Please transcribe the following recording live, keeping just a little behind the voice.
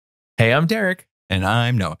Hey, I'm Derek. And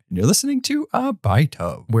I'm Noah. And you're listening to A Bite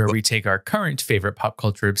of, where we take our current favorite pop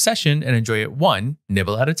culture obsession and enjoy it one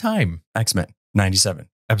nibble at a time. X-Men 97,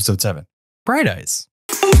 Episode 7, Bright Eyes.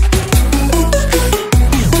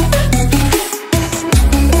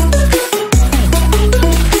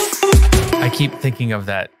 I keep thinking of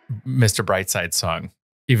that Mr. Brightside song,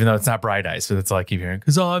 even though it's not Bright Eyes, but that's all I keep hearing.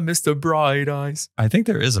 Because I'm Mr. Bright Eyes. I think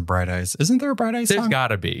there is a Bright Eyes. Isn't there a Bright Eyes song? There's got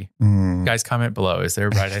to be. Guys, comment below. Is there a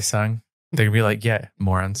Bright Eyes song? They're going to be like, yeah,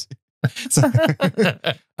 morons.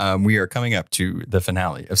 We are coming up to the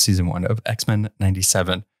finale of season 1 of X-Men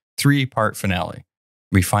 97, 3-part finale.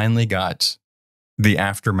 We finally got the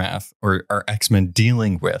aftermath, or our X-Men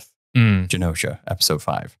dealing with Genosha, episode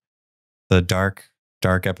 5. The dark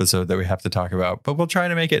episode that we have to talk about, but we'll try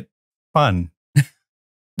to make it fun.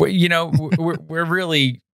 Well, you know, we're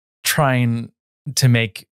really trying to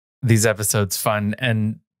make these episodes fun,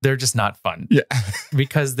 and they're just not fun. Yeah.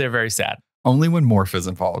 Because they're very sad. Only when Morph is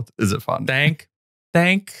involved is it fun. Thank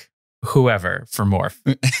whoever for Morph.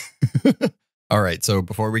 All right. So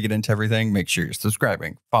before we get into everything, make sure you're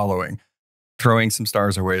subscribing, following, throwing some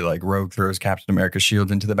stars away like Rogue throws Captain America's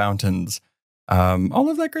shield into the mountains. All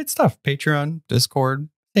of that great stuff. Patreon, Discord,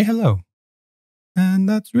 say hello. And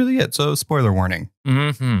that's really it. So spoiler warning.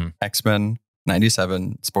 X-Men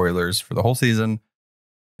 97 spoilers for the whole season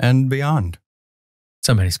and beyond.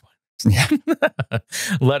 So many spoilers. Yeah.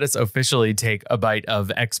 Let us officially take a bite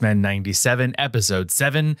of X-Men 97, Episode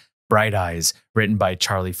 7, Bright Eyes, written by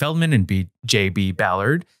Charley Feldman and J.B.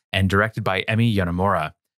 Ballard, and directed by Emi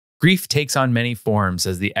Yonemura. Grief takes on many forms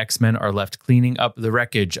as the X-Men are left cleaning up the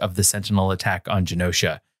wreckage of the Sentinel attack on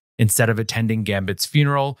Genosha. Instead of attending Gambit's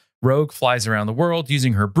funeral, Rogue flies around the world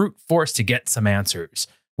using her brute force to get some answers.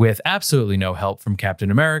 With absolutely no help from Captain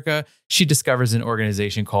America, she discovers an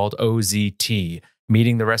organization called OZT.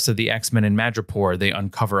 Meeting the rest of the X-Men in Madripoor, they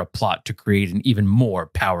uncover a plot to create an even more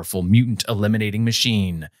powerful mutant-eliminating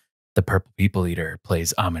machine. The Purple People Eater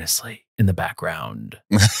plays ominously in the background.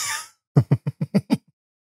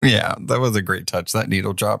 Yeah, that was a great touch. That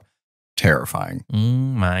needle drop, terrifying. Oh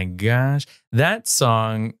my gosh. That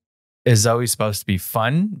song is always supposed to be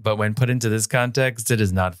fun, but when put into this context, it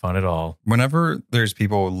is not fun at all. Whenever there's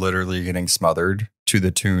people literally getting smothered to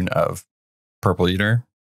the tune of Purple Eater,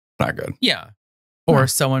 not good. Yeah. Or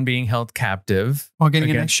someone being held captive while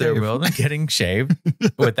getting against their will and getting shaved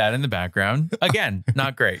with that in the background. Again,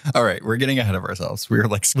 not great. All right, we're getting ahead of ourselves. We were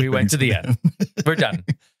like, we went to the end. We're done.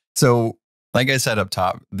 So, like I said up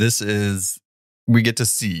top, we get to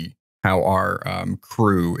see how our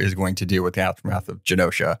crew is going to deal with the aftermath of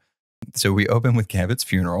Genosha. So we open with Gambit's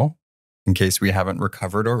funeral. In case we haven't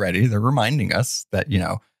recovered already, they're reminding us that,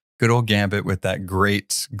 good old Gambit with that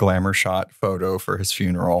great glamour shot photo for his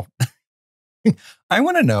funeral. I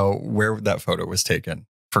want to know where that photo was taken,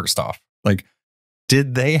 first off. Like,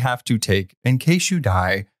 did they have to take, in case you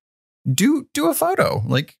die, do a photo?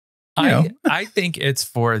 Like, I think it's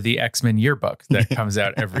for the X-Men yearbook that comes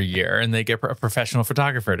out every year, and they get a professional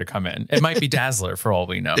photographer to come in. It might be Dazzler for all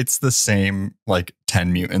we know. It's the same,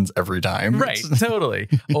 10 mutants every time. Right, totally.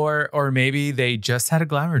 Or maybe they just had a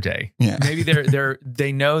glamour day. Yeah. Maybe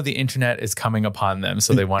they know the internet is coming upon them,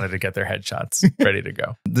 so they wanted to get their headshots ready to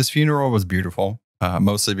go. This funeral was beautiful,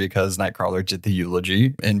 mostly because Nightcrawler did the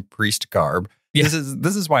eulogy in priest garb. Yeah.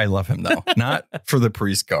 This is why I love him, though. Not for the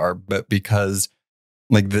priest garb, but because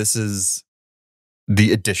this is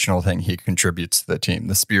the additional thing he contributes to the team,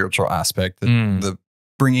 the spiritual aspect, the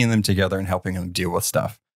bringing them together and helping them deal with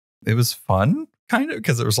stuff. It was fun, kind of,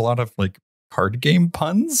 because there was a lot of card game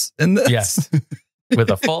puns in this. Yes. With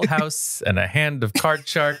a full house and a hand of card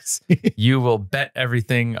sharks, you will bet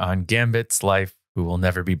everything on Gambit's life, who will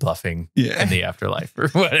never be bluffing in the afterlife or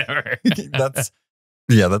whatever.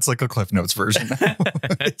 That's like a Cliff Notes version.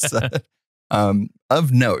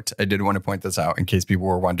 Of note, I did want to point this out in case people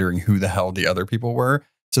were wondering who the hell the other people were.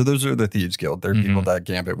 So those are the Thieves Guild. They're people that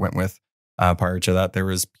Gambit went with. Prior to that, there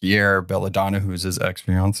was Pierre Belladonna, who's his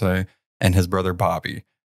ex-fiance, and his brother Bobby.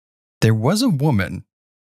 There was a woman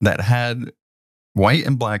that had white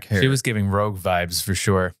and black hair. She was giving Rogue vibes for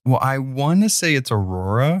sure. Well, I want to say it's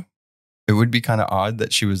Aurora. It would be kind of odd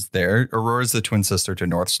that she was there. Aurora's the twin sister to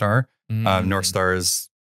North Star. North Star is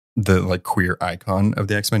the queer icon of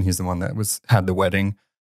the X-Men. He's the one that had the wedding.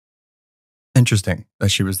 Interesting that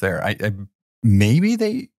she was there. I maybe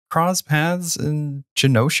they crossed paths in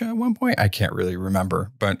Genosha at one point. I can't really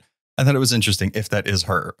remember, but I thought it was interesting if that is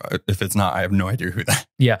her. If it's not, I have no idea who that.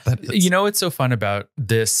 Yeah. That is. What's so fun about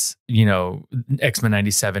this, X-Men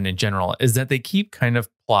 97 in general is that they keep kind of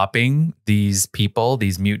plopping these people,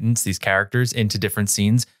 these mutants, these characters into different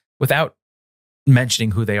scenes without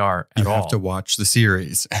mentioning who they are at all. You have to watch the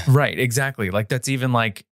series. Right, exactly. Like that's even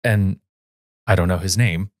like, and I don't know his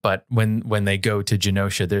name, but when they go to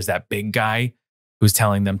Genosha, there's that big guy who's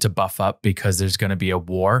telling them to buff up because there's going to be a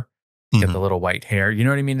war. Get the little white hair. You know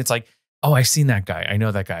what I mean? It's like, oh, I've seen that guy. I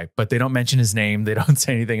know that guy, but they don't mention his name. They don't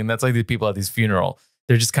say anything. And that's like the people at these funeral.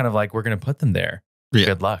 They're just kind of like, we're going to put them there. Yeah.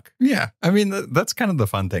 Good luck. Yeah. I mean, that's kind of the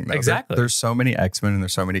fun thing, though. Exactly. There's so many X-Men and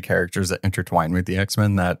there's so many characters that intertwine with the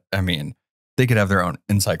X-Men that, I mean, they could have their own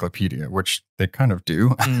encyclopedia, which they kind of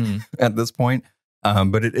do at this point.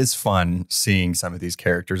 But it is fun seeing some of these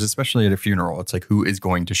characters, especially at a funeral. It's like, who is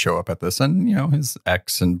going to show up at this? And, you know, his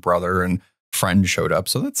ex and brother and friend showed up.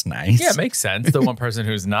 So that's nice. Yeah, it makes sense. The one person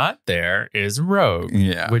who's not there is Rogue,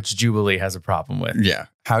 which Jubilee has a problem with. Yeah.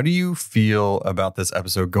 How do you feel about this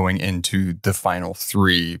episode going into the final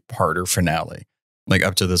 3-parter finale, like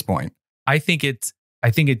up to this point? I think it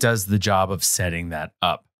does the job of setting that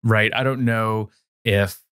up, right? I don't know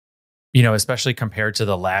if, you know, especially compared to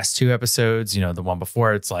the last 2 episodes, you know, the one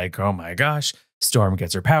before, it's like, oh my gosh, Storm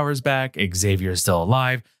gets her powers back. Xavier is still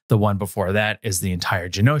alive. The one before that is the entire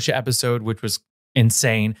Genosha episode, which was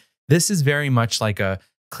insane. This is very much like a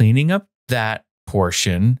cleaning up that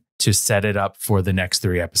portion to set it up for the next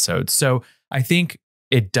 3 episodes. So I think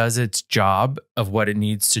it does its job of what it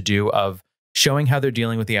needs to do of showing how they're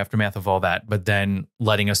dealing with the aftermath of all that, but then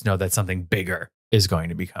letting us know that something bigger is going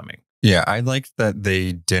to be coming. Yeah, I liked that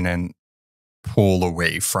they didn't pull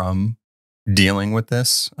away from dealing with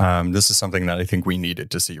this. This is something that I think we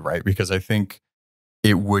needed to see, right? Because I think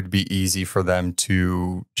it would be easy for them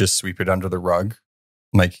to just sweep it under the rug.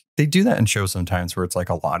 Like they do that in shows sometimes where it's like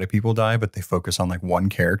a lot of people die, but they focus on like one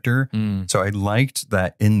character. So I liked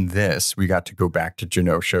that in this, we got to go back to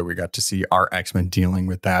Genosha. We got to see our X-Men dealing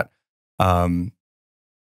with that. I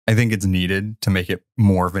think it's needed to make it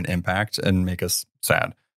more of an impact and make us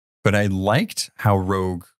sad. But I liked how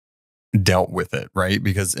Rogue dealt with it, right?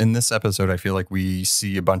 Because in this episode, I feel like we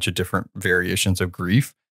see a bunch of different variations of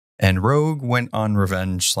grief. And Rogue went on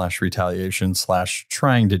revenge / retaliation /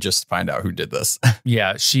 trying to just find out who did this.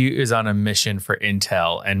 Yeah, she is on a mission for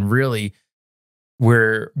intel. And really,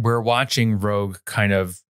 we're watching Rogue kind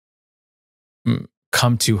of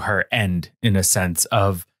come to her end in a sense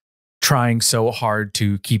of trying so hard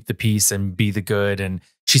to keep the peace and be the good. And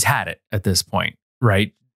she's had it at this point,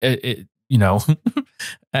 right? You know,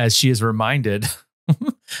 as she is reminded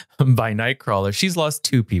by Nightcrawler, she's lost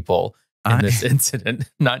 2 people in this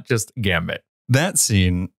incident, not just Gambit. That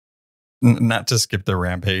scene, not to skip the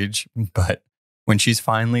rampage, but when she's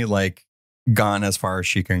finally like gone as far as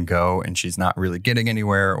she can go and she's not really getting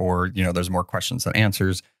anywhere, or, you know, there's more questions than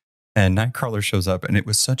answers, and Nightcrawler shows up, and it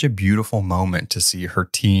was such a beautiful moment to see her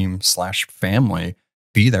team / family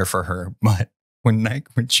be there for her. But when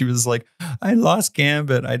she was like, I lost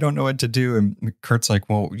Gambit, I don't know what to do. And Kurt's like,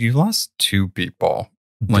 well, you lost 2 people.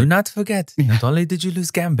 Do not forget, not only did you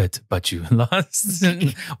lose Gambit, but you lost.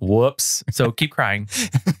 Whoops. So keep crying.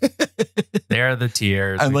 There are the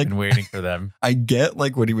tears. I've been waiting for them. I get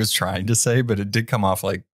like what he was trying to say, but it did come off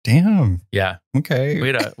like, damn. Yeah. Okay.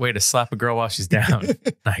 Way to slap a girl while she's down.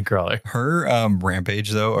 Nightcrawler. Her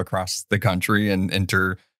rampage, though, across the country and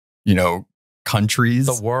enter, you know, countries.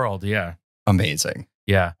 The world. Yeah. Amazing.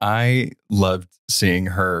 Yeah. I loved seeing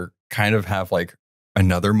her kind of have like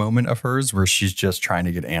another moment of hers where she's just trying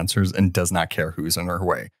to get answers and does not care who's in her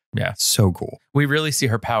way. Yeah. So cool. We really see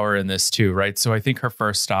her power in this too, right? So I think her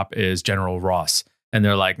first stop is General Ross. And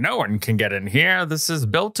they're like, no one can get in here. This is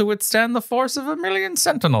built to withstand the force of 1,000,000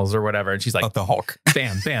 Sentinels or whatever. And she's like, the Hulk.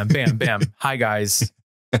 Bam, bam, bam, bam. Hi, guys.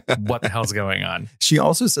 What the hell's going on? She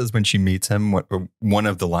also says when she meets him, one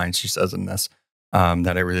of the lines she says in this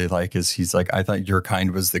that I really like is he's like, I thought your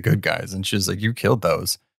kind was the good guys. And she's like, you killed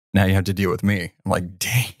those. Now you have to deal with me. I'm like,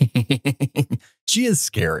 dang. She is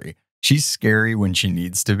scary. She's scary when she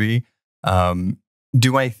needs to be.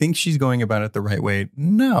 Do I think she's going about it the right way?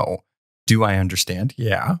 No. Do I understand?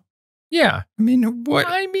 Yeah. Yeah. I mean, what?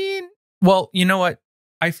 Well, you know what?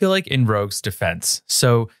 I feel like in Rogue's defense,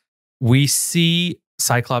 so we see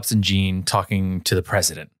Cyclops and Jean talking to the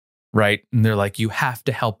president, right? And they're like, you have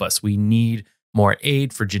to help us. We need more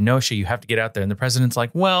aid for Genosha. You have to get out there. And the president's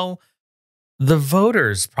like, well, the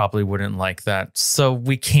voters probably wouldn't like that, so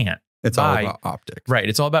we can't. It's all about optics. Right.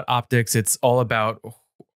 It's all about optics. It's all about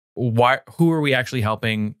who are we actually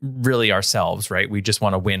helping? Really ourselves, right? We just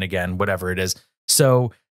want to win again, whatever it is.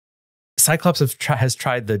 So Cyclops has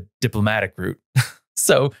tried the diplomatic route.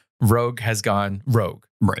 So Rogue has gone rogue.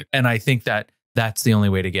 Right. And I think that's the only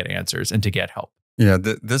way to get answers and to get help. Yeah.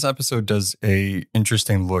 This episode does a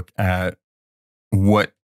interesting look at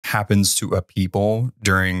what happens to a people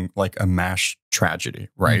during like a mass tragedy,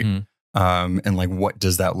 right? Mm-hmm. And like, what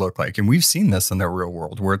does that look like? And we've seen this in the real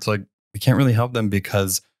world where it's like, we can't really help them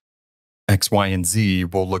because X, Y, and Z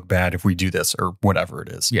will look bad if we do this or whatever it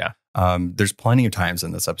is. Yeah. There's plenty of times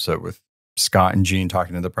in this episode with Scott and Jean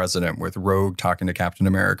talking to the president, with Rogue talking to Captain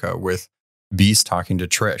America, with Beast talking to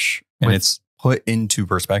Trish. And it's put into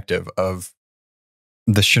perspective of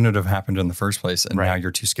this shouldn't have happened in the first place. And now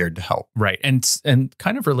you're too scared to help. Right. And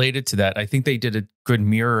kind of related to that, I think they did a good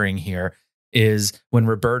mirroring here is when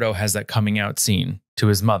Roberto has that coming out scene to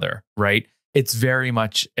his mother, right? It's very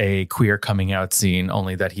much a queer coming out scene,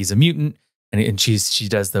 only that he's a mutant. And she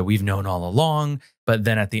does the we've known all along. But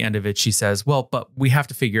then at the end of it, she says, well, but we have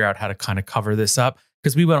to figure out how to kind of cover this up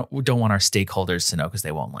because we don't want our stakeholders to know because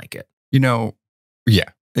they won't like it. Yeah,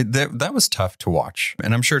 that was tough to watch.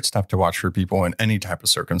 And I'm sure it's tough to watch for people in any type of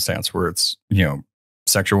circumstance where it's,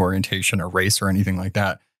 sexual orientation or race or anything like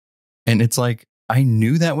that. And it's like, I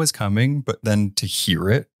knew that was coming, but then to hear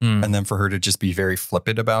it and then for her to just be very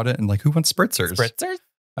flippant about it and like, who wants spritzers?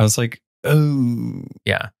 I was like, oh,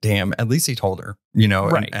 yeah, damn. At least he told her,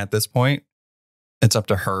 right. And at this point, it's up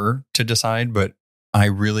to her to decide. But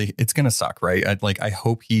it's going to suck, right? I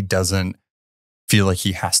hope he doesn't feel like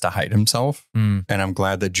he has to hide himself. And I'm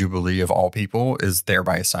glad that Jubilee of all people is there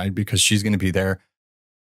by his side because she's going to be there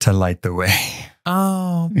to light the way.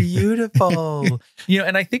 Oh, beautiful.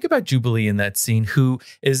 And I think about Jubilee in that scene, who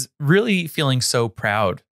is really feeling so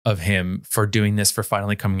proud of him for doing this, for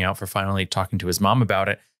finally coming out, for finally talking to his mom about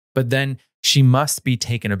it. But then she must be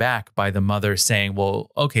taken aback by the mother saying, well,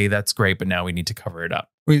 okay, that's great, but now we need to cover it up.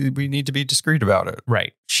 We need to be discreet about it.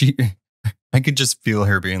 Right. I could just feel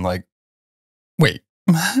her being like, wait,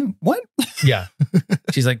 what? Yeah.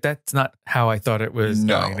 She's like, that's not how I thought it was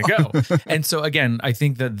going to go. And so again, I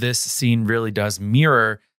think that this scene really does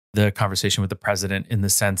mirror the conversation with the president in the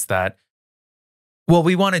sense that, well,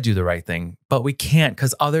 we want to do the right thing, but we can't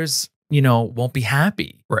because others, won't be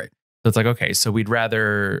happy. Right. So it's like, okay, so we'd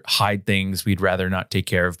rather hide things. We'd rather not take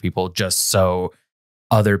care of people just so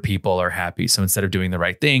other people are happy. So instead of doing the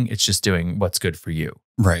right thing, it's just doing what's good for you.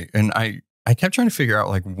 Right. And I kept trying to figure out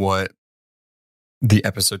like what the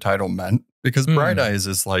episode title meant because Bright Eyes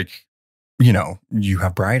is like, you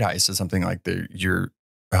have bright eyes to something like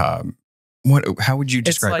how would you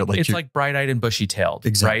describe it? It's like bright-eyed and bushy-tailed,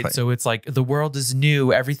 exactly. Right? So it's like the world is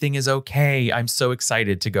new. Everything is okay. I'm so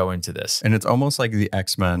excited to go into this. And it's almost like the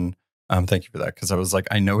X-Men. Thank you for that. Because I was like,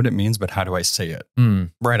 I know what it means, but how do I say it?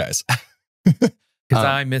 Bright Eyes. Because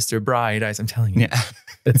I'm Mr. Bright Eyes. I'm telling you. Yeah.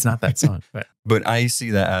 It's not that song. But I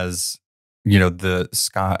see that as, the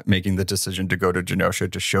Scott making the decision to go to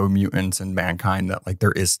Genosha to show mutants and mankind that like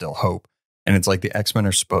there is still hope. And it's like the X-Men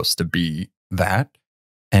are supposed to be that.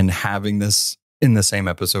 And having this in the same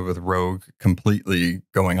episode with Rogue completely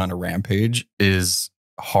going on a rampage is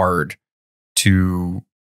hard to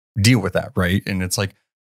deal with that, right? And it's like,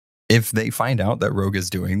 if they find out that Rogue is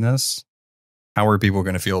doing this, how are people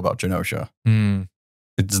going to feel about Genosha?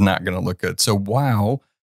 It's not going to look good. So while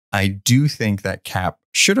I do think that Cap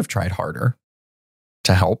should have tried harder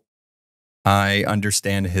to help, I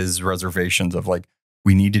understand his reservations of like,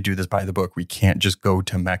 we need to do this by the book. We can't just go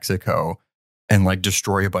to Mexico and like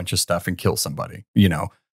destroy a bunch of stuff and kill somebody.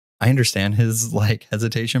 I understand his like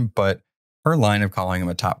hesitation, but her line of calling him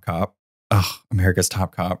a top cop, America's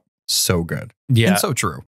top cop, so good. Yeah. And so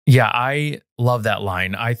true. Yeah, I love that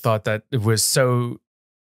line. I thought that it was so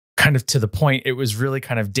kind of to the point. It was really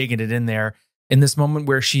kind of digging it in there in this moment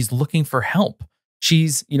where she's looking for help.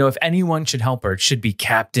 She's, if anyone should help her, it should be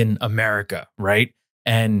Captain America, right?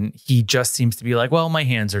 And he just seems to be like, well, my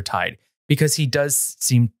hands are tied, because he does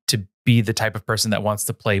seem to be the type of person that wants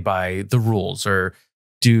to play by the rules or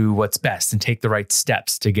do what's best and take the right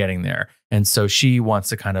steps to getting there. And so she wants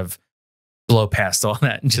to kind of blow past all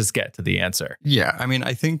that and just get to the answer. Yeah. I mean,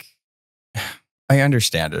 I think I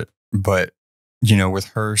understand it, but with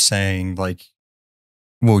her saying like,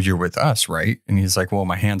 well, you're with us, right? And he's like, well,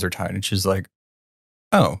 my hands are tied. And she's like,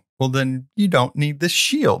 oh, well, then you don't need the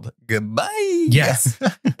shield. Goodbye. Yes.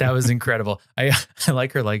 That was incredible. I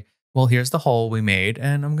like her like, well, here's the hole we made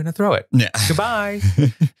and I'm going to throw it. Yeah. Goodbye.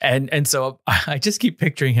 And so I just keep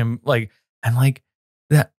picturing him like, I'm like,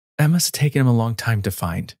 that must have taken him a long time to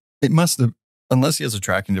find. It must have, unless he has a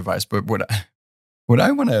tracking device. But what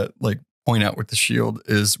I want to like point out with the shield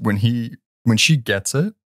is when she gets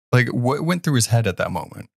it, like what went through his head at that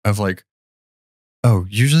moment of like, oh,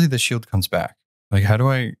 usually the shield comes back. Like, how do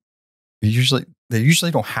I, they usually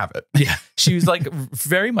don't have it. Yeah. She was like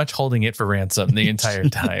very much holding it for ransom the entire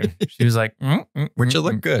time. She was like, which it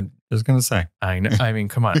looked good. I was going to say. I know. I mean,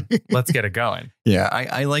 come on, let's get it going. Yeah.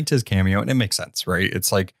 I liked his cameo and it makes sense, right?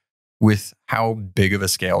 It's like with how big of a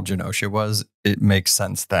scale Genosha was, it makes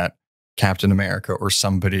sense that Captain America or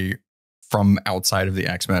somebody from outside of the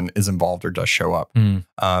X-Men is involved or does show up.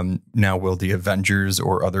 Now, will the Avengers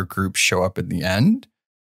or other groups show up in the end?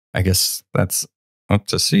 I guess that's up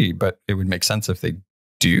to see, but it would make sense if they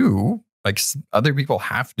do. Like, other people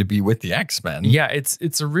have to be with the X-Men. Yeah,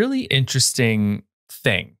 it's a really interesting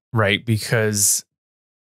thing, right? Because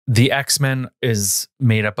the X-Men is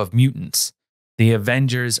made up of mutants. The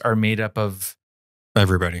Avengers are made up of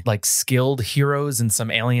everybody, like skilled heroes and some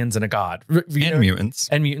aliens and a god. And mutants.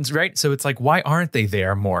 And mutants, right? So it's like, why aren't they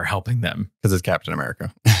there more helping them? Because it's Captain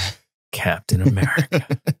America. Captain America.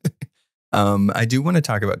 I do want to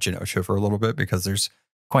talk about Genosha for a little bit because there's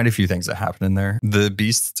quite a few things that happen in there. The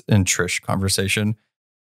Beast and Trish conversation,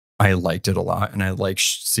 I liked it a lot. And I like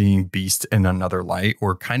seeing Beast in another light,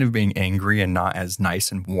 or kind of being angry and not as nice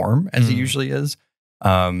and warm as he usually is.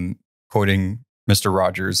 Quoting Mr.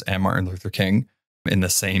 Rogers and Martin Luther King in the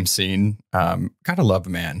same scene. Gotta love a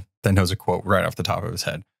man that knows a quote right off the top of his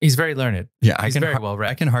head. He's very learned. Yeah, he's very well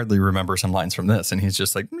read. I can hardly remember some lines from this. And he's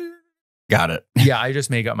just like, got it. Yeah, I just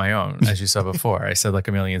make up my own, as you saw before. I said like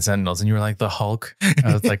a million Sentinels, and you were like, the Hulk.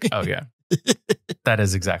 I was like, oh yeah, that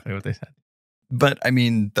is exactly what they said. But I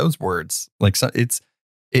mean, those words, like, so it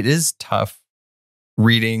is tough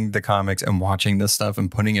reading the comics and watching this stuff and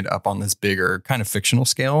putting it up on this bigger kind of fictional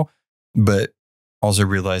scale, but also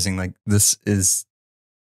realizing like this is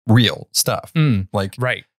real stuff. Like,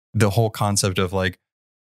 right. The whole concept of like,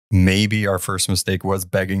 maybe our first mistake was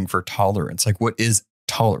begging for tolerance. Like, what is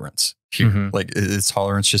tolerance here? Like, is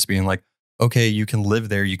tolerance just being like, okay, you can live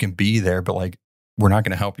there, you can be there, but like, we're not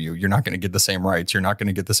going to help you. You're not going to get the same rights. You're not going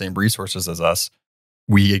to get the same resources as us.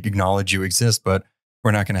 We acknowledge you exist, but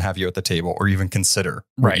we're not going to have you at the table or even consider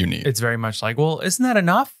what you need. It's very much like, well, isn't that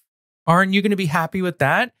enough? Aren't you going to be happy with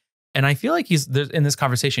that? And I feel like he's in this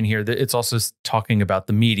conversation here that it's also talking about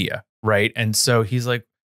the media, right? And so he's like,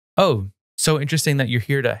 oh, so interesting that you're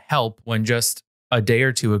here to help when just a day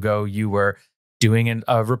or two ago you were doing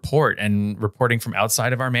a report and reporting from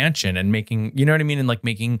outside of our mansion and making, you know what I mean? And like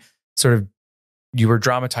making sort of, you were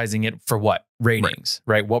dramatizing it for what? Ratings,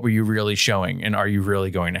 right? What were you really showing? And are you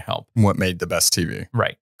really going to help? What made the best TV?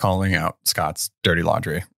 Right. Calling out Scott's dirty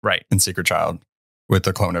laundry. Right. And Secret Child with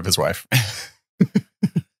the clone of his wife.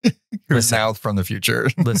 Who's now from the future.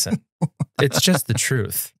 Listen, it's just the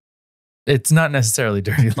truth. It's not necessarily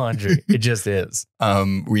dirty laundry. It just is.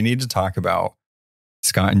 We need to talk about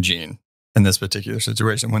Scott and Jean in this particular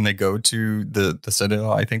situation. When they go to the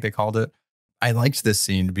Citadel, I think they called it. I liked this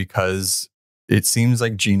scene because it seems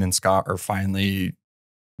like Jean and Scott are finally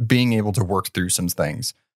being able to work through some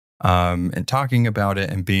things and talking about it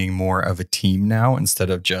and being more of a team now instead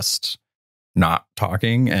of just not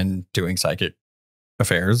talking and doing psychic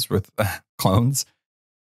affairs with clones.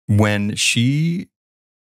 When she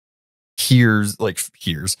feels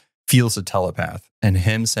a telepath, and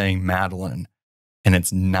him saying Madeline and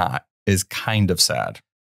it's not, is kind of sad.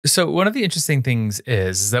 So one of the interesting things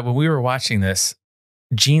is that when we were watching this,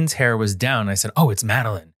 Jean's hair was down. I said, oh, it's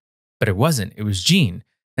Madeline. But it wasn't. It was Jean.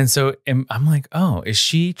 And so I'm like, oh, is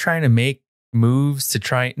she trying to make moves to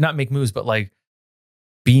try, not make moves, but like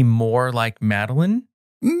be more like Madeline?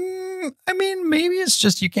 I mean, maybe it's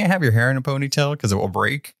just you can't have your hair in a ponytail because it will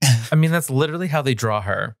break. I mean, that's literally how they draw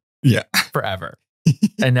her. Yeah. Forever.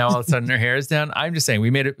 And now all of a sudden her hair is down. I'm just saying,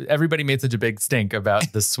 everybody made such a big stink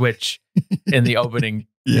about the switch in the opening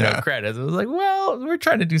credits. I was like, well, we're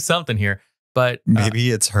trying to do something here. But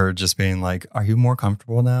maybe it's her just being like, are you more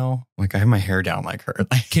comfortable now? Like, I have my hair down like her.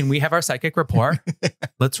 Can we have our psychic rapport?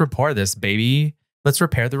 Let's rapport this, baby. Let's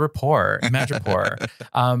repair the rapport. Madripoor.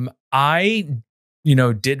 I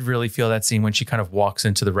did really feel that scene when she kind of walks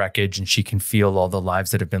into the wreckage and she can feel all the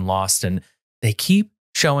lives that have been lost. And they keep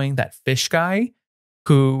showing that fish guy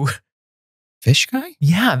who... Fish guy?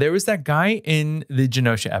 Yeah, there was that guy in the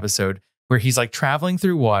Genosha episode where he's like traveling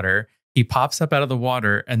through water. He pops up out of the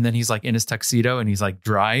water and then he's like in his tuxedo and he's like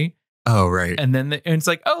dry. Oh, right. And then and it's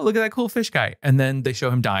like, oh, look at that cool fish guy. And then they show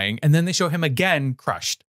him dying. And then they show him again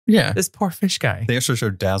crushed. Yeah. This poor fish guy. They also show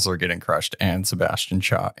Dazzler getting crushed and Sebastian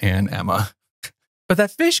Shaw and Emma. But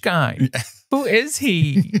that fish guy, who is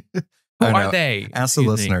he? Who are they? Ask the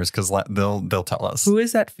listeners because they'll tell us. Who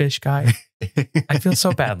is that fish guy? I feel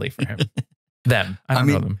so badly for him. Them. I don't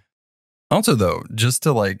know them. Also, though, just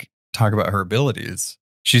to like talk about her abilities,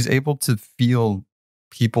 she's able to feel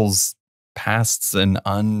people's pasts and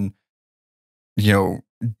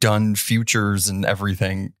done futures and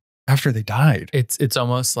everything after they died. It's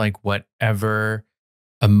almost like whatever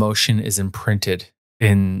emotion is imprinted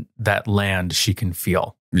in that land, she can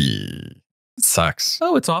feel. Yeah. Sucks.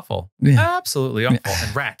 Oh, it's awful. Yeah. Absolutely awful.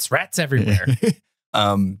 And rats everywhere.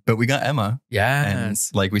 But we got Emma. And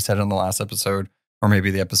Yes. like we said in the last episode, or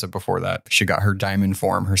maybe the episode before that, she got her diamond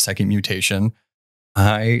form, her second mutation.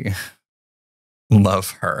 I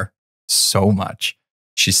love her so much.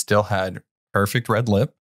 She still had perfect red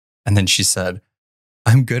lip. And then she said,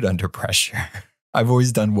 I'm good under pressure. I've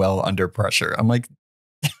always done well under pressure. I'm like,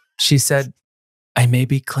 She said, I may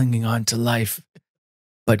be clinging on to life,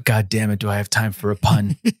 but God damn it, do I have time for a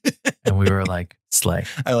pun? And we were like, slay.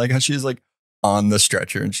 I like how she's like on the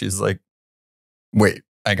stretcher and she's like, wait,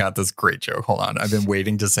 I got this great joke. Hold on. I've been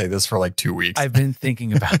waiting to say this for like 2 weeks. I've been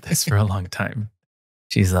thinking about this for a long time.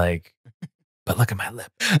 She's like, but look at my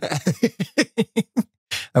lip.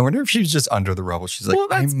 I wonder if she's just under the rubble. She's like, Well,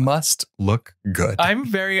 I must look good. I'm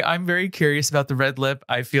very curious about the red lip.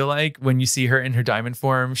 I feel like when you see her in her diamond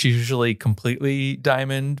form, she's usually completely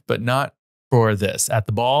diamond, but not for this. At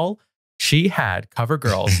the ball, she had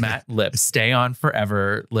CoverGirl's matte lip, stay on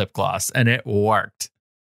forever lip gloss, and it worked.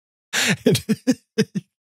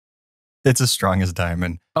 It's as strong as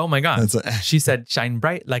diamond. Oh my God. That's She said, shine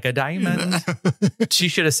bright like a diamond. She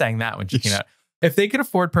should have sang that when she came out. If they could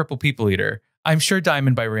afford Purple People Eater, I'm sure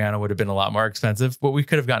Diamond by Rihanna would have been a lot more expensive, but we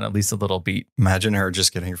could have gotten at least a little beat. Imagine her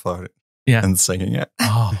just getting floated Yeah. and singing it.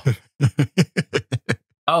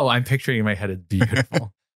 Oh, I'm picturing in my head. It's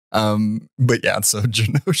beautiful. But yeah, so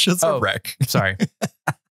Genosha's a wreck. Sorry.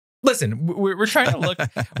 Listen, we're trying to look.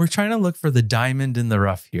 We're trying to look for the diamond in the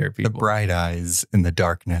rough here, The people. bright eyes in the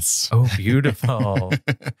darkness. Oh, beautiful.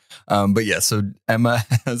 But yeah, so Emma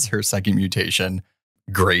has her second mutation.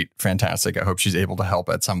 Great, fantastic. I hope she's able to help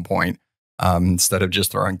at some point. Instead of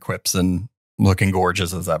just throwing quips and looking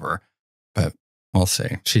gorgeous as ever. But we'll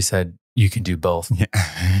see. She said, you can do both.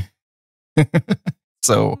 Yeah.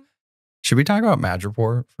 So should we talk about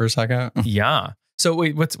Madripoor for a second? Yeah. So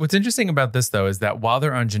wait, what's interesting about this though is that while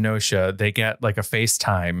they're on Genosha, they get like a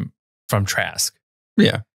FaceTime from Trask.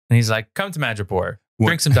 Yeah. And he's like, come to Madripoor,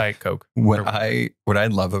 drink some Diet Coke. What I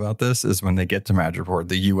love about this is when they get to Madripoor,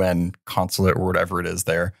 the UN consulate or whatever it is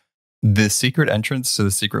there, the secret entrance to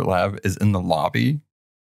the secret lab is in the lobby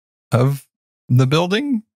of the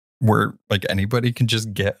building where like anybody can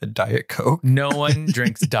just get a Diet Coke. No one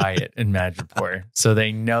drinks Diet in Madripoor, so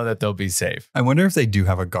they know that they'll be safe. I wonder if they do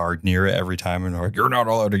have a guard near it every time and they're like, you're not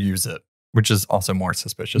allowed to use it, which is also more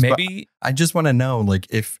suspicious. Maybe But I just want to know, like,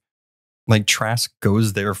 if like Trask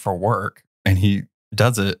goes there for work and he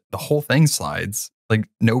does it, the whole thing slides. Like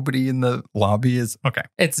nobody in the lobby is okay.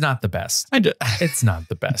 it's not the best. It's not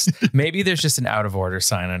the best. Maybe there's just an out of order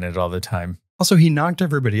sign on it all the time. Also, he knocked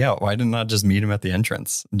everybody out. Why didn't I just meet him at the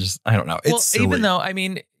entrance? Just, I don't know. It's silly. Even though, I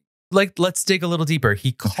mean, like, let's dig a little deeper.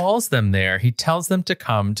 He calls them there. He tells them to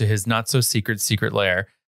come to his not so secret lair.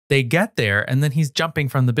 They get there and then he's jumping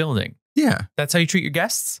from the building. Yeah. That's how you treat your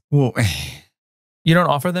guests? Well, You don't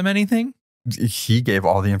offer them anything? he gave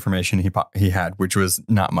all the information he had, which was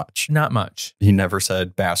not much. Not much. He never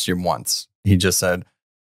said Bastion once. He just said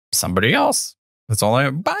somebody else. That's all I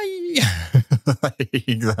have. Bye.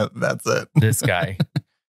 That's it. This guy.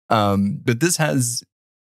 But this has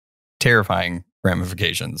terrifying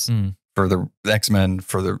ramifications for the X-Men,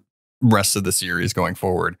 for the rest of the series going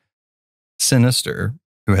forward. Sinister,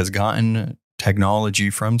 who has gotten technology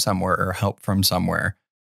from somewhere or help from somewhere,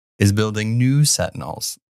 is building new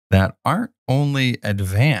Sentinels that aren't only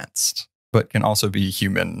advanced, but can also be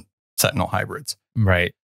human Sentinel hybrids.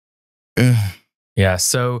 Right. Ugh. Yeah.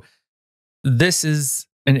 So this is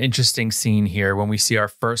an interesting scene here when we see our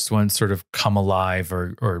first one sort of come alive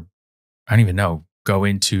or I don't even know, go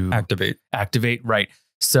into activate. Right.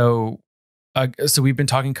 So we've been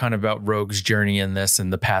talking kind of about Rogue's journey in this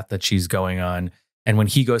and the path that she's going on. And when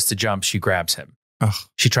he goes to jump, she grabs him. Ugh.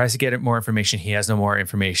 She tries to get more information. He has no more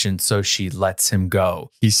information. So she lets him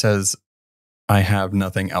go. He says, I have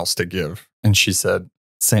nothing else to give. And she said,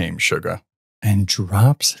 same, sugar. And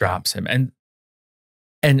drops him.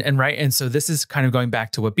 And right. And so this is kind of going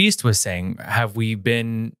back to what Beast was saying. Have we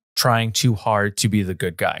been trying too hard to be the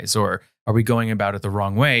good guys, or are we going about it the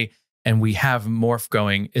wrong way? And we have Morph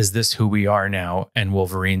going, is this who we are now? And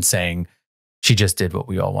Wolverine saying, she just did what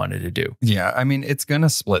we all wanted to do. Yeah. I mean, it's going to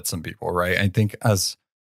split some people, right? I think us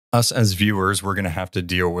as viewers, we're going to have to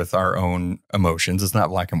deal with our own emotions. It's not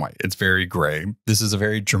black and white. It's very gray. This is a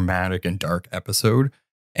very dramatic and dark episode.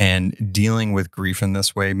 And dealing with grief in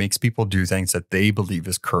this way makes people do things that they believe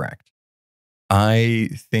is correct. I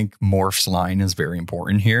think Morph's line is very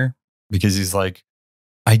important here because he's like,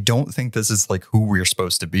 I don't think this is like who we're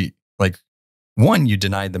supposed to be. Like, one, you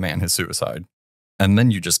denied the man his suicide and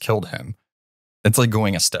then you just killed him. It's like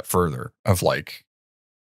going a step further of like,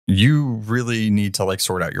 you really need to like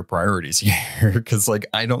sort out your priorities here because like,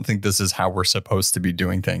 I don't think this is how we're supposed to be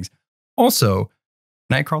doing things. Also,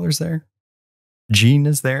 Nightcrawler's there. Jean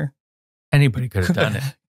is there. Anybody could have done it.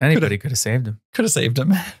 Anybody could have saved him. Could have saved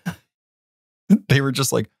him. They were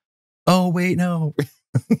just like, oh, wait, no.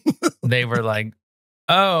 They were like,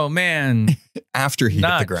 oh, man. After he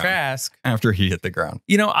hit the ground. Trask. After he hit the ground.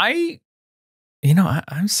 I'm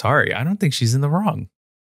sorry. I don't think she's in the wrong.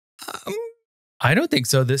 I don't think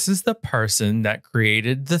so. This is the person that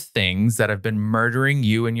created the things that have been murdering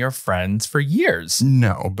you and your friends for years.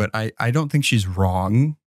 No, but I don't think she's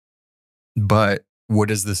wrong. But what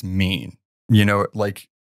does this mean? Like,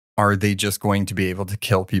 are they just going to be able to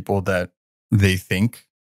kill people that they think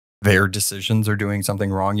their decisions are doing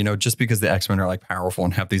something wrong? Just because the X-Men are like powerful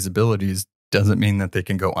and have these abilities doesn't mean that they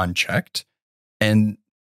can go unchecked. And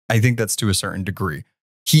I think that's to a certain degree.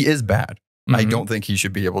 He is bad. Mm-hmm. I don't think he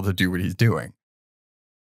should be able to do what he's doing.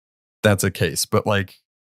 That's a case. But like,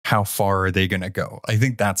 how far are they going to go? I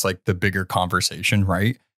think that's like the bigger conversation,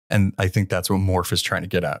 right? And I think that's what Morph is trying to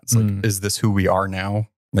get at. It's like, is this who we are now?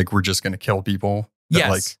 Like, we're just going to kill people?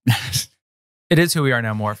 Yes. It is who we are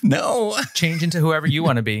now, Morph. No. Change into whoever you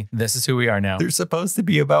want to be. This is who we are now. They're supposed to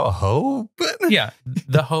be about hope. Yeah.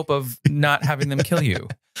 The hope of not having them kill you.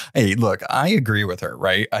 Hey, look, I agree with her,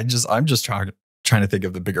 right? I'm just trying to think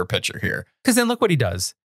of the bigger picture here. Because then look what he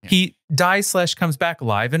does. Yeah. He dies / comes back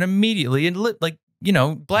alive and immediately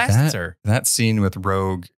blasts her. That scene with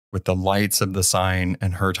Rogue with the lights of the sign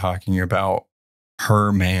and her talking about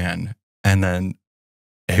her man and then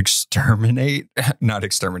terminate.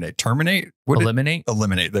 Eliminate.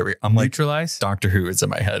 There we go. I'm neutralize. Like, Doctor Who is in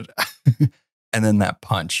my head. And then that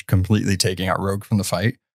punch completely taking out Rogue from the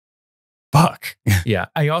fight. Fuck. Yeah.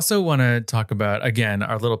 I also want to talk about, again,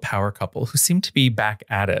 our little power couple who seem to be back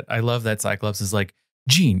at it. I love that Cyclops is like,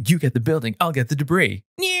 Jean, you get the building, I'll get the debris.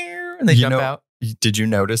 And they jump out. Did you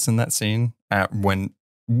notice in that scene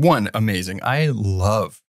amazing. I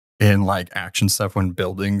love in like action stuff when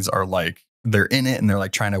buildings are like, they're in it and they're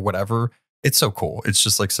like trying to whatever. It's so cool. It's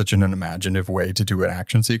just like such an unimaginative way to do an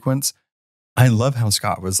action sequence. I love how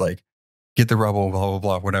Scott was like, get the rubble, blah, blah,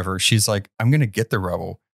 blah, whatever. She's like, I'm going to get the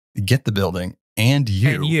rubble, get the building, and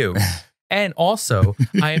you. And also,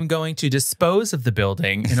 I am going to dispose of the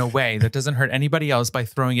building in a way that doesn't hurt anybody else by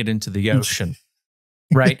throwing it into the ocean.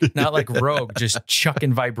 Right? Not like Rogue just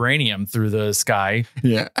chucking vibranium through the sky.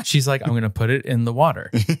 Yeah. She's like, I'm going to put it in the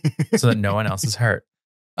water so that no one else is hurt.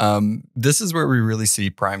 This is where we really see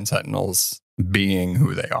Prime Sentinels being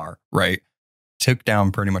who they are, right? Took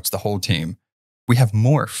down pretty much the whole team. We have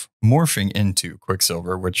morphing into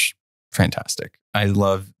Quicksilver, which fantastic. I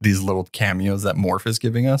love these little cameos that Morph is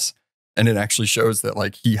giving us. And it actually shows that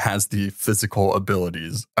like he has the physical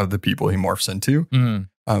abilities of the people he morphs into.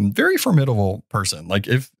 Very formidable person. Like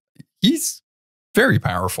if he's very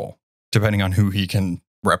powerful, depending on who he can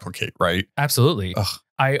replicate, right? Absolutely. Ugh.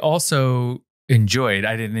 I also I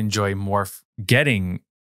didn't enjoy Morph getting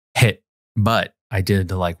hit, but I did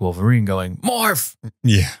like Wolverine going, Morph!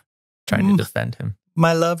 Yeah. Trying to defend him.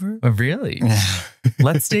 My lover? Oh, really?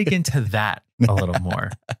 Let's dig into that a little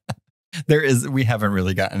more. We haven't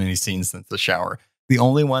really gotten any scenes since the shower. The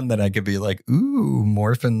only one that I could be like, ooh,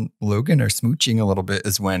 Morph and Logan are smooching a little bit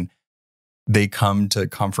is when they come to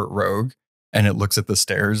comfort Rogue and it looks at the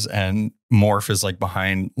stairs and Morph is like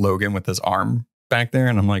behind Logan with his arm back there.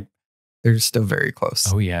 And I'm like, they're still very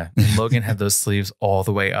close. Oh, yeah. And Logan had those sleeves all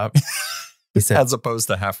the way up. He said, as opposed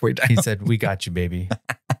to halfway down. He said, we got you, baby.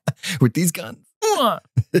 With these guns.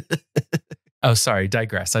 Oh, sorry. I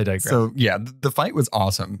digress. So, yeah, the fight was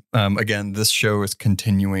awesome. Again, this show is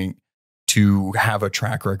continuing to have a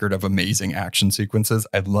track record of amazing action sequences.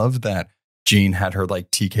 I love that Jean had her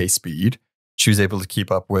like TK speed. She was able to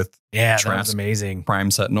keep up with that was amazing.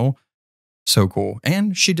 Prime Sentinel. So cool.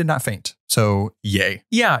 And she did not faint. So yay.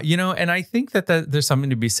 Yeah. And I think that there's something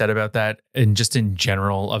to be said about that. And just in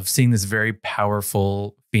general of seeing this very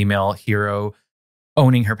powerful female hero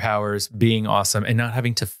owning her powers, being awesome and not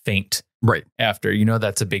having to faint right after.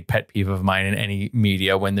 That's a big pet peeve of mine in any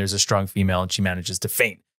media when there's a strong female and she manages to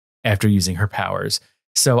faint after using her powers.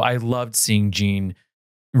 So I loved seeing Jean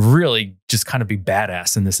really just kind of be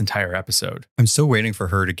badass in this entire episode. I'm still waiting for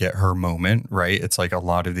her to get her moment, right? It's like a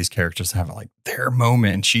lot of these characters have like their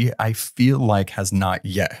moment. She, I feel like, has not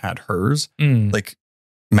yet had hers. Like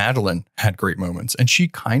Madeline had great moments and she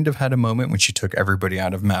kind of had a moment when she took everybody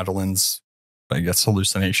out of Madeline's, I guess,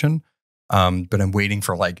 hallucination. But I'm waiting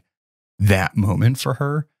for like that moment for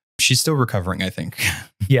her. She's still recovering, I think.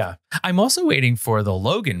 Yeah. I'm also waiting for the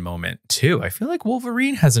Logan moment too. I feel like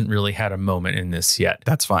Wolverine hasn't really had a moment in this yet.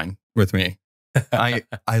 That's fine with me. I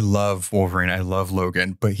love Wolverine. I love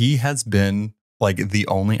Logan, but he has been like the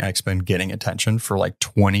only X-Men getting attention for like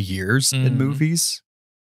 20 years in movies.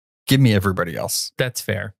 give me everybody else. That's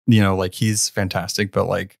fair. You know, like he's fantastic, but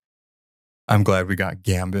like I'm glad we got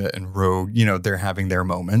Gambit and Rogue. You know, they're having their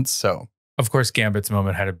moments. So Of course, Gambit's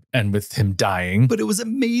moment had to end with him dying. but it was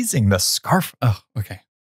amazing. The scarf. Oh, okay.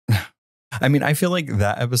 I mean, I feel like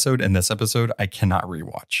that episode and this episode I cannot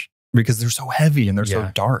rewatch because they're so heavy and they're so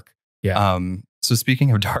dark. Yeah. So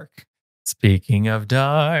speaking of dark,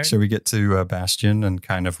 so we get to Bastion and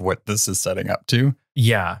kind of what this is setting up to.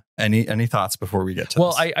 Yeah. Any thoughts before we get to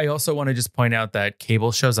Well, this? I also want to just point out that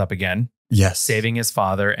Cable shows up again, Yes. saving his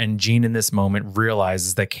father, and Jean in this moment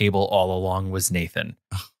realizes that Cable all along was Nathan.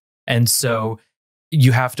 And so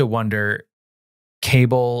you have to wonder,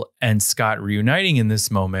 Cable and Scott reuniting in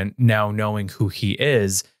this moment, now knowing who he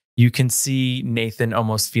is, you can see Nathan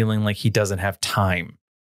almost feeling like he doesn't have time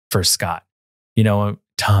for Scott. You know,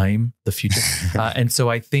 time, the future. And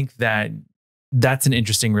so I think that that's an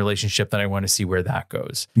interesting relationship that I want to see where that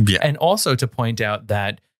goes. Yeah. And also to point out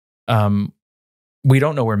that we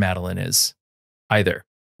don't know where Madeline is either.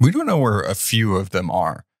 We don't know where a few of them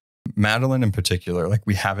are. Madeline in particular, like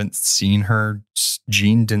we haven't seen her.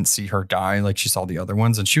 Jean didn't see her die like she saw the other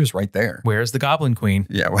ones, and she was right there. Where's the Goblin Queen?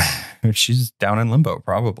 Yeah, she's down in limbo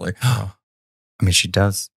probably. I mean, she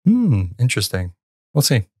does. Interesting. We'll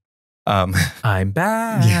see. I'm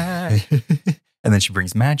back. Yeah. And then she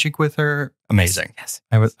brings magic with her. Amazing. Yes.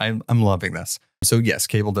 I'm loving this. So yes,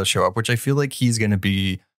 Cable does show up, which I feel like he's going to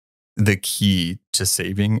be the key to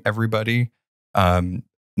saving everybody.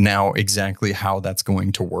 Now, exactly how that's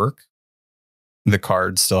going to work, the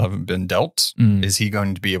cards still haven't been dealt. Is he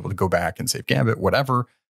going to be able to go back and save Gambit? Whatever.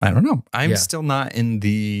 I don't know. I'm still not in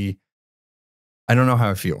the... I don't know how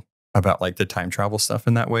I feel about like the time travel stuff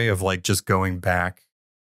in that way of like just going back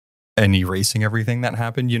and erasing everything that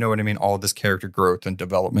happened. You know what I mean? All this character growth and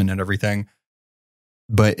development and everything.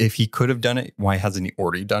 But if he could have done it, why hasn't he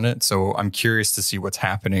already done it? So I'm curious to see what's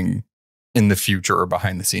happening in the future or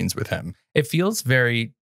behind the scenes with him. It feels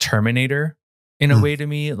very Terminator in a way to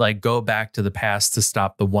me, like go back to the past to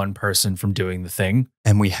stop the one person from doing the thing.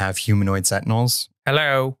 And we have humanoid sentinels.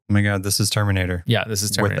 Hello. Oh my God, this is Terminator. Yeah, this is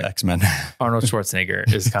Terminator. With the X-Men. Arnold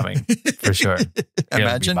Schwarzenegger is coming for sure.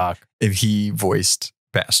 Imagine if he voiced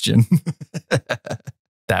Bastion.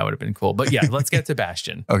 That would have been cool. But yeah, let's get to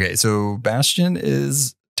Bastion. Okay, so Bastion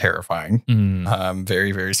is terrifying.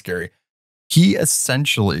 Very, very scary. He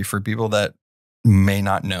essentially, for people that may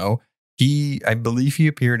not know, I believe he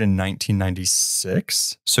appeared in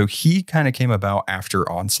 1996. So he kind of came about after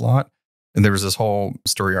Onslaught. And there was this whole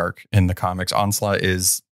story arc in the comics. Onslaught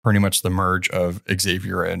is pretty much the merge of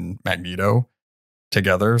Xavier and Magneto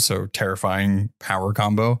together. So terrifying power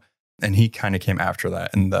combo. And he kind of came after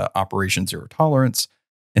that in the Operation Zero Tolerance.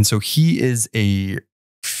 And so he is a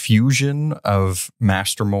fusion of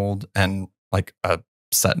Master Mold and like a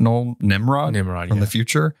Sentinel Nimrod from the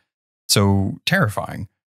future. So terrifying.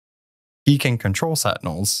 He can control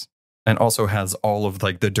Sentinels and also has all of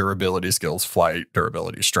like the durability skills, flight,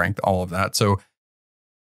 durability, strength, all of that. So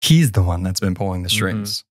he's the one that's been pulling the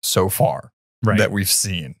strings so far that we've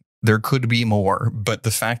seen. There could be more, but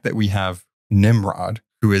the fact that we have Nimrod,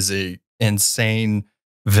 who is a insane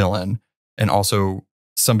villain and also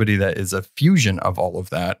somebody that is a fusion of all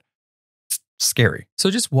of that, scary.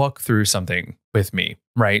 So just walk through something with me,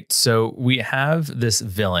 right? So we have this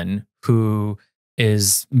villain who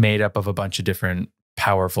is made up of a bunch of different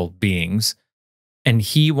powerful beings, and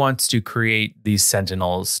he wants to create these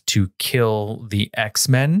Sentinels to kill the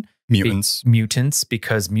X-Men, mutants,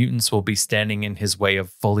 because mutants will be standing in his way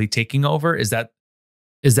of fully taking over. Is that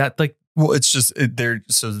like? Well, it's just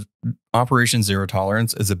so Operation Zero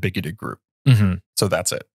Tolerance is a bigoted group. So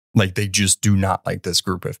that's it. Like they just do not like this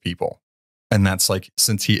group of people. And that's like,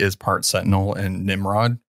 since he is part Sentinel and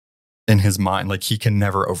Nimrod in his mind, like he can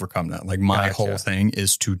never overcome that. Like my whole thing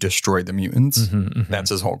is to destroy the mutants. That's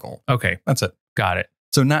his whole goal. Okay. That's it. Got it.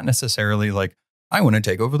 So not necessarily like, I want to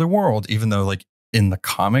take over the world, even though like in the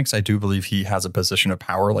comics, I do believe he has a position of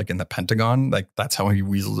power, like in the Pentagon, like that's how he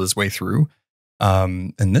weaseled his way through.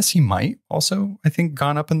 And this, he might also, I think,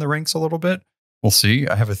 gone up in the ranks a little bit. We'll see.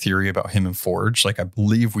 I have a theory about him and Forge. Like I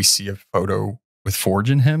believe we see a photo with Forge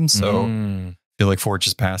in him. So I feel like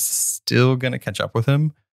Forge's past is still going to catch up with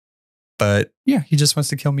him. But yeah, he just wants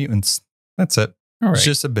to kill mutants. That's it. All right. He's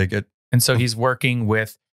just a bigot. And so he's working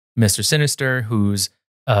with Mr. Sinister, who's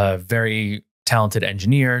a very talented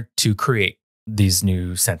engineer, to create these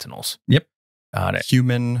new Sentinels. Yep. Got it.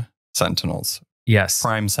 Human Sentinels. Yes.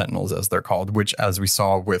 Prime Sentinels, as they're called, which, as we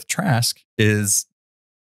saw with Trask, is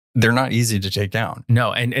they're not easy to take down.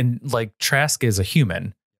 No, and like Trask is a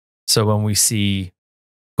human. So when we see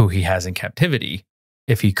who he has in captivity,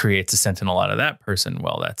 if he creates a Sentinel out of that person,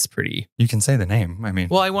 well, that's pretty. You can say the name. I mean,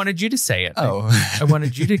 Well, I wanted you to say it. oh, I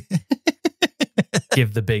wanted you to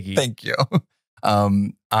give the biggie. Thank you.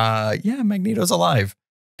 Yeah, Magneto's alive,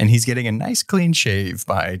 and he's getting a nice clean shave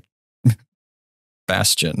by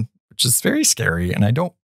Bastion, which is very scary, and I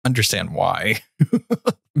don't understand why.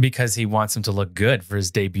 Because he wants him to look good for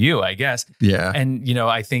his debut, I guess. Yeah. And,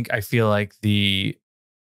 I feel like the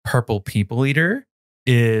purple people eater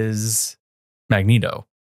is Magneto.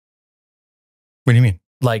 What do you mean?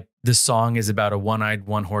 Like the song is about a one-eyed,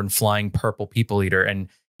 one-horn flying purple people eater, and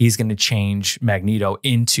he's going to change Magneto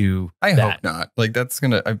into I that. hope not. Like that's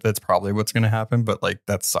probably what's gonna happen, but like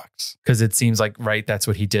that sucks. Because it seems like, right, that's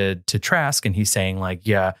what he did to Trask. And he's saying like,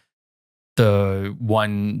 yeah,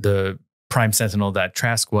 the Prime Sentinel that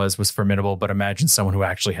Trask was formidable, but imagine someone who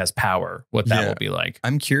actually has power, what that will be like.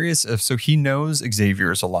 I'm curious if, so he knows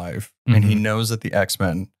Xavier is alive and he knows that the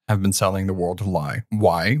X-Men have been selling the world a lie.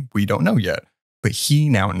 Why? We don't know yet, but he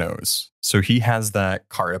now knows. So he has that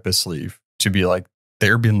card up his sleeve to be like,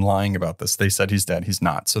 they've been lying about this. They said he's dead. He's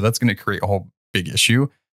not. So that's going to create a whole big issue.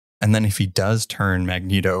 And then if he does turn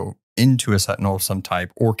Magneto into a Sentinel of some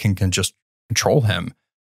type or can just control him,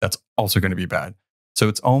 that's also going to be bad. So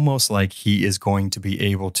it's almost like he is going to be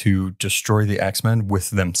able to destroy the X-Men with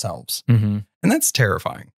themselves. Mm-hmm. And that's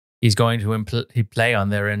terrifying. He's going to play on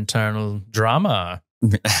their internal drama.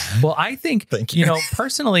 Well, I think, Thank you.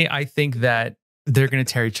 Personally, I think that they're going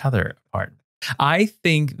to tear each other apart. I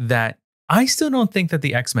still don't think that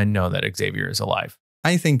the X-Men know that Xavier is alive.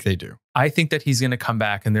 I think they do. I think that he's going to come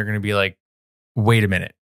back and they're going to be like, wait a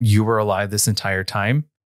minute, you were alive this entire time?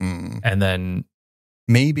 And then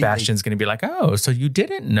maybe Bastion's going to be like, oh, so you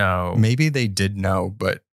didn't know. Maybe they did know,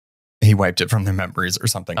 but he wiped it from their memories or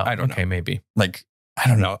something. I don't know. Okay, maybe. Like, I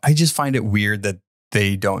don't know. I just find it weird that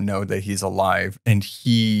they don't know that he's alive. And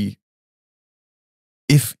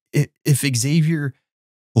if Xavier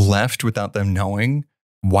left without them knowing,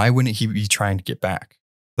 why wouldn't he be trying to get back?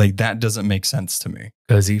 Like, that doesn't make sense to me.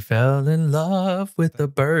 Because he fell in love with the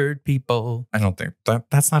bird people. I don't think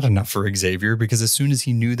that's not enough for Xavier, because as soon as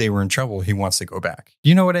he knew they were in trouble, he wants to go back.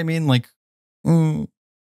 You know what I mean? Like, So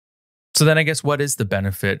then I guess what is the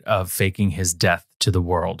benefit of faking his death to the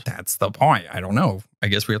world? That's the point. I don't know. I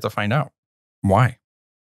guess we have to find out. Why?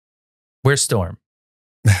 Where's Storm?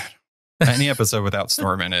 Any episode without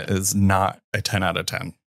Storm in it is not a 10 out of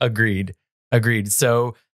 10. Agreed.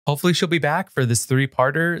 So hopefully she'll be back for this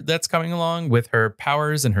 3-parter that's coming along with her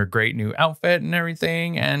powers and her great new outfit and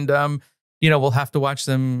everything. And, we'll have to watch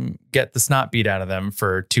them get the snot beat out of them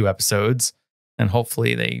for 2 episodes. And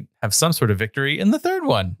hopefully they have some sort of victory in the 3rd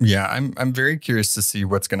one. Yeah, I'm very curious to see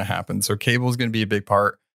what's going to happen. So Cable's going to be a big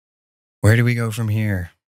part. Where do we go from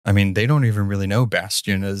here? I mean, they don't even really know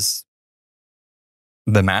Bastion is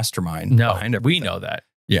the mastermind behind everything. We know that.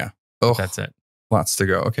 Yeah. Oh, that's it. Lots to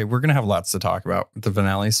go. Okay, we're going to have lots to talk about with the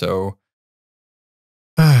finale. So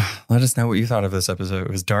let us know what you thought of this episode.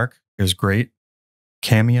 It was dark. It was great.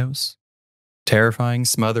 Cameos. Terrifying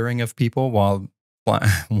smothering of people while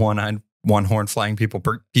one-eyed, one-horn flying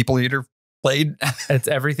people eater played. It's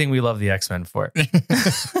everything we love the X-Men for.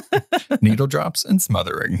 Needle drops and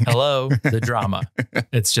smothering. Hello, the drama.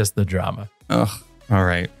 It's just the drama. Oh, all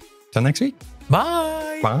right. Till next week.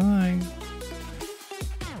 Bye. Bye.